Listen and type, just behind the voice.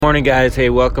Morning, guys.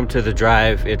 Hey, welcome to The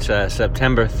Drive. It's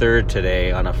September 3rd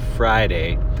today on a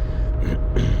Friday.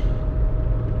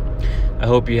 I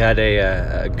hope you had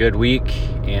a good week,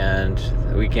 and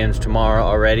the weekend's tomorrow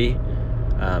already.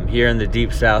 Here in the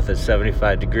deep south, it's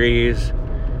 75 degrees.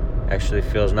 Actually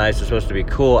feels nice. It's supposed to be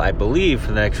cool, I believe, for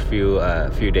the next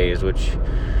few days, which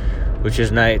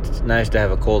is nice. It's nice to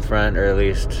have a cold front, or at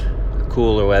least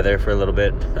cooler weather for a little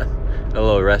bit. A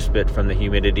little respite from the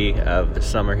humidity of the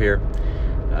summer here.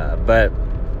 But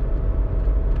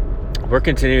we're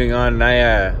continuing on,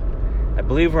 and I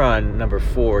believe we're on number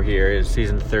 4 here. It's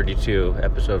season 32,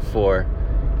 episode 4.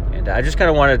 And I just kind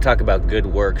of wanted to talk about good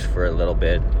works for a little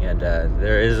bit. And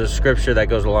there is a scripture that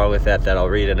goes along with that I'll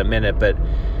read in a minute. But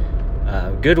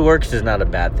good works is not a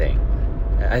bad thing.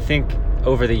 I think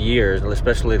over the years,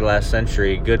 especially the last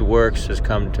century, good works has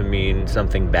come to mean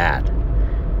something bad.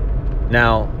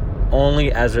 Now,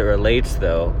 only as it relates,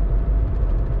 though,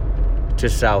 to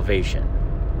salvation,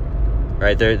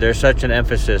 right? There's such an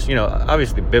emphasis,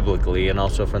 obviously biblically and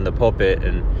also from the pulpit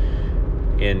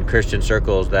and in Christian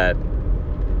circles that,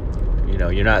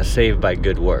 you're not saved by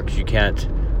good works. You can't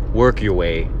work your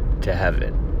way to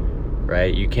heaven,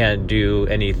 right? You can't do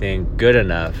anything good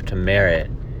enough to merit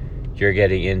you're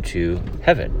getting into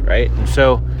heaven, right? And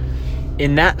so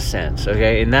in that sense,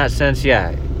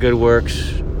 yeah, good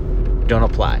works don't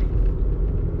apply,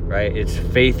 right? It's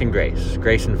faith and grace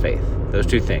and faith. Those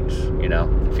two things,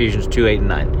 Ephesians 2, 8, and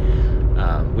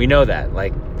 9. We know that,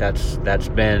 that's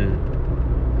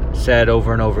been said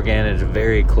over and over again. It's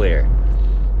very clear.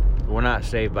 We're not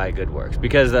saved by good works,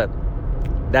 because that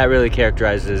really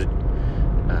characterizes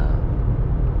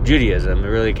Judaism. It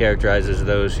really characterizes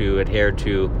those who adhere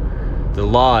to the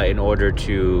law in order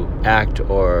to act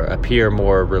or appear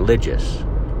more religious,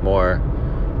 more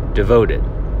devoted.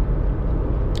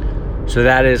 So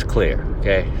that is clear,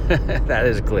 okay? That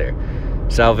is clear.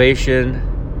 Salvation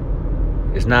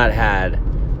is not had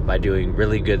by doing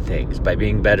really good things, by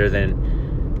being better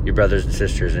than your brothers and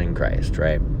sisters in Christ,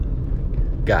 right?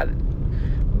 Got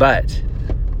it. But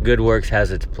good works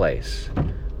has its place,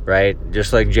 right?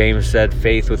 Just like James said,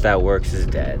 faith without works is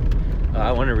dead.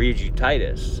 I want to read you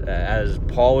Titus. As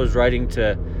Paul was writing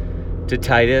to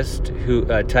Titus, who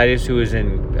was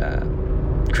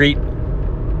in Crete,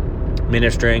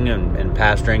 ministering and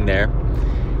pastoring there.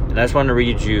 And I just want to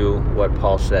read you what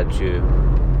Paul said to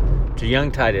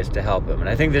young Titus to help him. And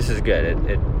I think this is good.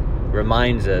 It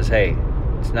reminds us, hey,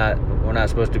 we're not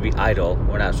supposed to be idle.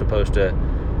 We're not supposed to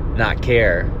not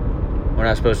care. We're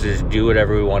not supposed to just do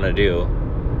whatever we want to do.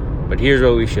 But here's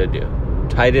what we should do.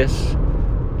 Titus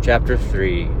chapter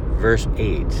 3, verse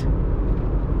 8.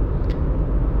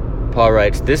 Paul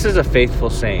writes, "This is a faithful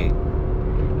saying,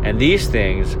 and these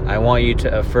things I want you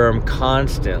to affirm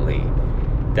constantly,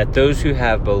 that those who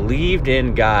have believed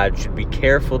in God should be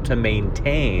careful to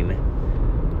maintain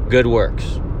good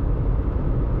works.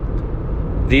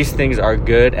 These things are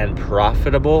good and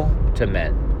profitable to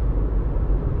men."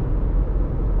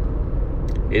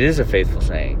 It is a faithful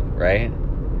saying, right?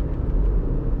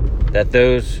 That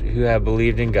those who have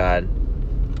believed in God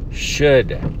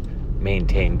should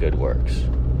maintain good works.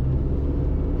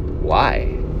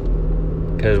 Why?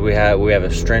 Because we have a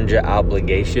stringent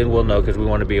obligation. Well, no, because we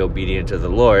want to be obedient to the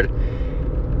Lord,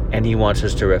 and He wants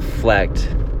us to reflect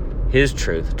His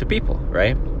truth to people,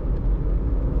 right?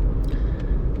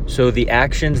 So the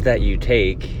actions that you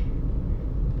take,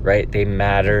 right, they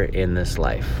matter in this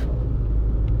life.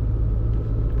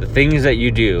 The things that you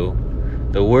do,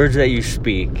 the words that you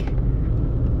speak,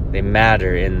 they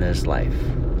matter in this life.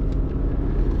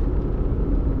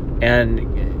 And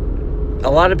a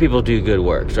lot of people do good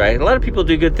works, right? A lot of people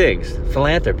do good things.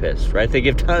 Philanthropists, right? They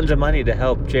give tons of money to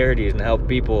help charities and help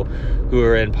people who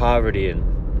are in poverty, and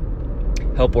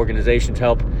help organizations,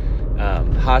 help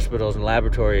hospitals and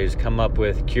laboratories come up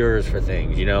with cures for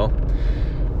things,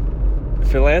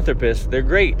 Philanthropists, they're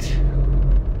great,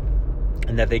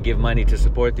 and that they give money to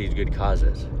support these good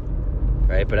causes,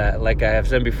 right? But like I have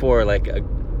said before, like a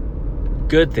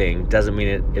good thing doesn't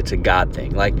mean it's a God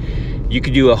thing. Like, you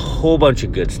could do a whole bunch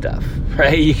of good stuff,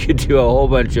 right? You could do a whole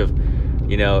bunch of,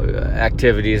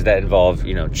 activities that involve,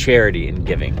 charity and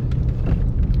giving.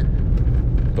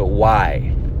 But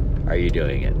why are you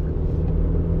doing it?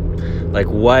 Like,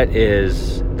 what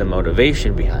is the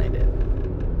motivation behind it?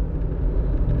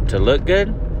 To look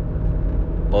good?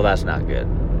 Well, that's not good.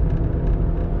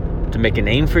 To make a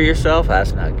name for yourself?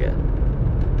 That's not good.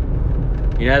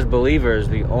 As believers,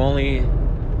 the only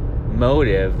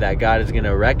motive that God is going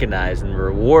to recognize and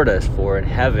reward us for in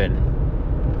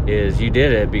heaven is you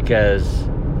did it because,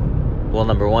 well,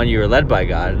 number one, you were led by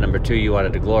God, and number two, you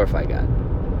wanted to glorify God.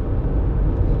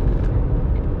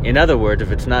 In other words,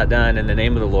 if it's not done in the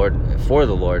name of the Lord, for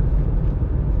the Lord,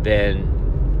 then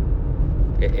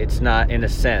it's not, in a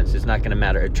sense, it's not going to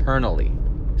matter eternally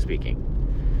speaking.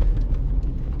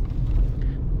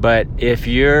 But if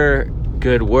your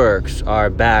good works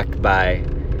are backed by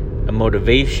a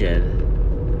motivation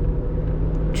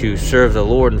to serve the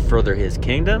Lord and further His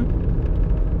kingdom,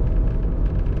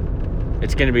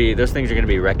 it's going to be, those things are going to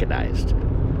be recognized.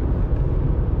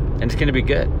 And it's going to be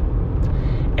good.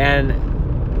 And,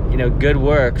 good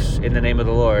works in the name of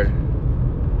the Lord,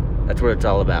 that's what it's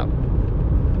all about.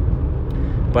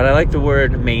 But I like the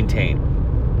word maintain.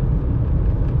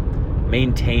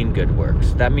 Maintain good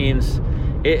works. That means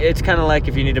it's kind of like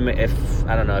if you need to,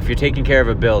 if you're taking care of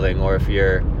a building, or if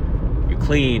you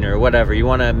clean or whatever, you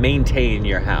want to maintain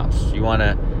your house. You want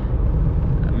to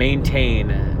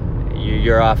maintain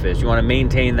your office. You want to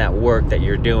maintain that work that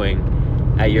you're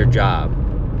doing at your job.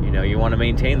 You want to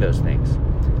maintain those things.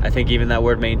 I think even that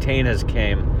word maintain has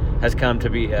come to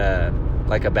be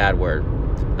like a bad word.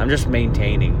 I'm just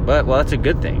maintaining. But, that's a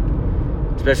good thing.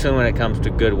 Especially when it comes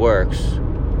to good works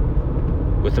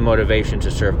with the motivation to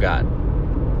serve God.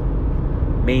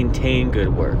 Maintain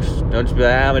good works. Don't just be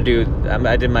like, I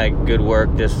did my good work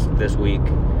this week,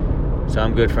 so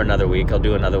I'm good for another week. I'll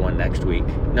do another one next week.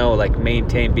 No,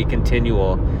 maintain, be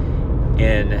continual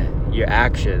in your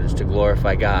actions to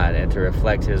glorify God and to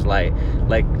reflect His light.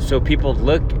 So people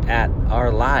look at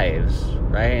our lives,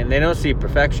 right? And they don't see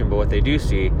perfection, but what they do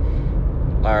see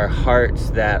are hearts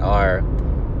that are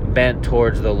bent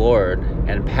towards the Lord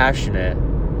and passionate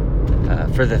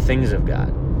for the things of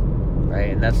God,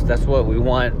 right? And that's what we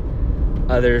want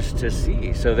others to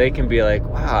see, so they can be like,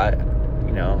 wow,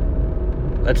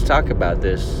 let's talk about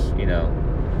this,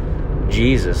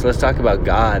 Jesus. Let's talk about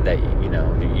God that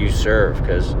you serve,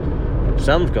 because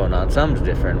something's going on, something's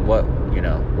different.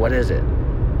 What is it?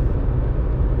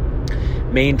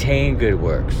 Maintain good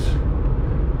works.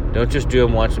 Don't just do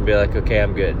them once and be like, okay,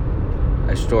 I'm good.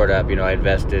 I stored up, I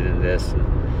invested in this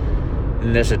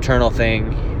eternal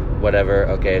thing, whatever.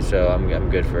 Okay, so I'm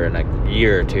good for a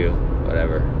year or two,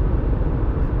 whatever.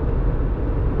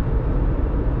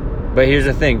 But here's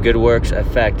the thing, good works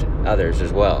affect others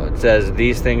as well. It says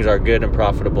these things are good and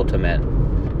profitable to men.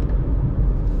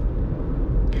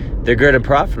 They're good and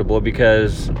profitable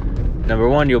because, number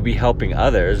one, you'll be helping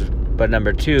others, but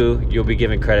number two, you'll be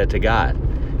giving credit to God.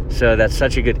 So that's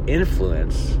such a good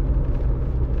influence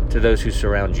to those who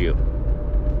surround you.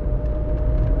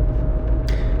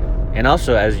 And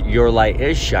also, as your light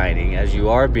is shining, as you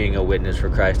are being a witness for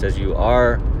Christ, as you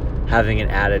are having an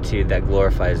attitude that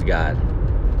glorifies God,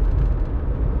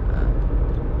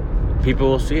 people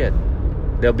will see it.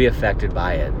 They'll be affected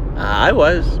by it. I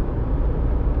was.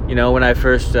 When I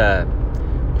first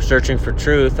searching for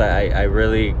truth, I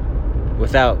really,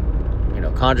 without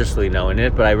consciously knowing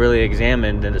it, but I really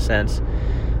examined, in a sense,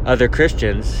 other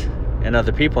Christians and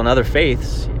other people and other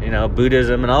faiths,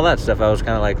 Buddhism and all that stuff. I was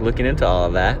kind of looking into all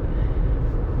of that.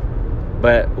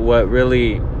 But what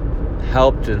really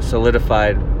helped and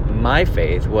solidified my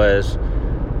faith was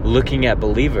looking at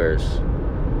believers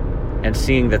and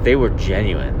seeing that they were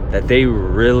genuine, that they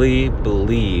really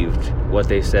believed what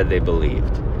they said they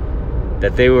believed,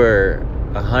 that they were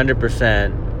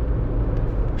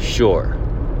 100% sure,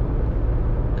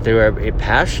 that they were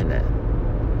passionate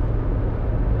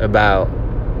about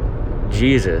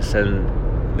Jesus, and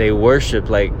they worship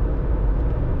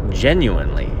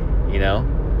genuinely,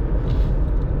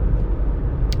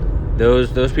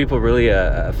 Those people really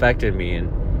affected me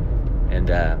and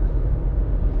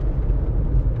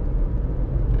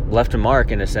left a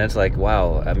mark, in a sense.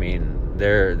 Wow,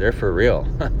 they're for real.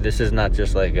 This is not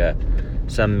just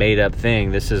some made up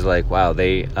thing. This is wow,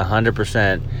 they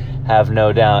 100% have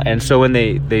no doubt. And so when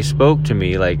they spoke to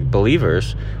me like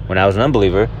believers, when I was an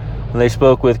unbeliever, when they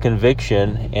spoke with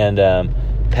conviction and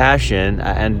passion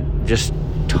and just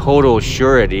total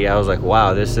surety, I was like,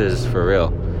 wow, this is for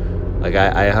real. I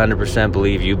 100%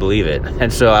 believe you believe it.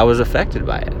 And so I was affected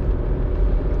by it.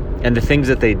 And the things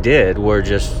that they did were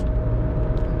just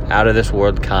out of this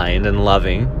world kind and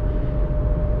loving,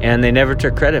 and they never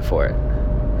took credit for it.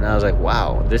 And I was like,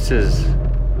 wow, this is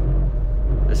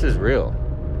real.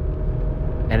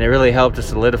 And it really helped to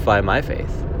solidify my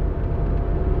faith,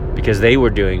 because they were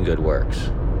doing good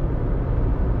works.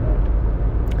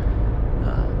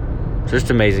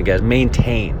 Just amazing, guys.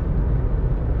 Maintain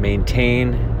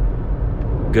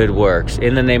good works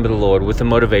in the name of the Lord with the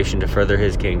motivation to further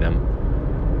His kingdom,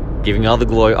 giving all the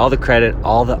glory, all the credit,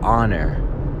 all the honor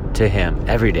to Him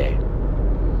every day.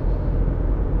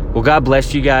 Well, God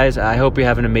bless you guys. I hope you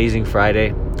have an amazing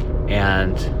Friday,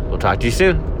 and we'll talk to you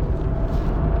soon.